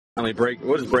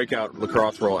What is Breakout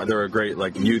Lacrosse role? They're a great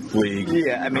youth league.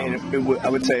 Yeah, I mean, I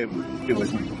would say it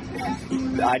was.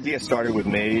 The idea started with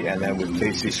me, and then with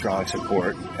Casey's strong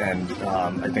support, and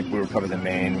I think we were probably the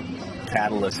main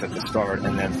catalyst at the start.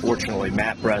 And then, fortunately,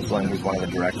 Matt Breslin, who's one of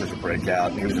the directors of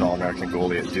Breakout, he was an All-American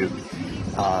goalie at Duke.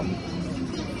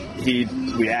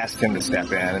 We asked him to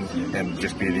step in and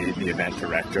just be the event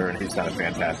director, and he's done a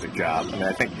fantastic job. I mean,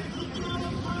 I think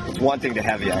it's one thing to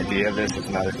have the idea of this; it's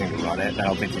another thing to run it. And I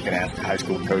don't think you can ask high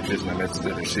school coaches in the midst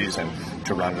of their season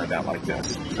to run an event like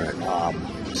this.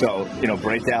 So,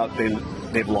 Breakout,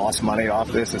 they've lost money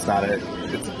off this. It's not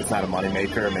a money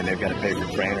maker. I mean, they've got to pay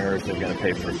for trainers, they've got to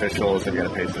pay for officials, they've got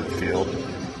to pay for the field.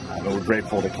 But we're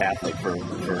grateful to Catholic for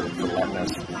letting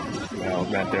us,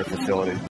 rent their facility.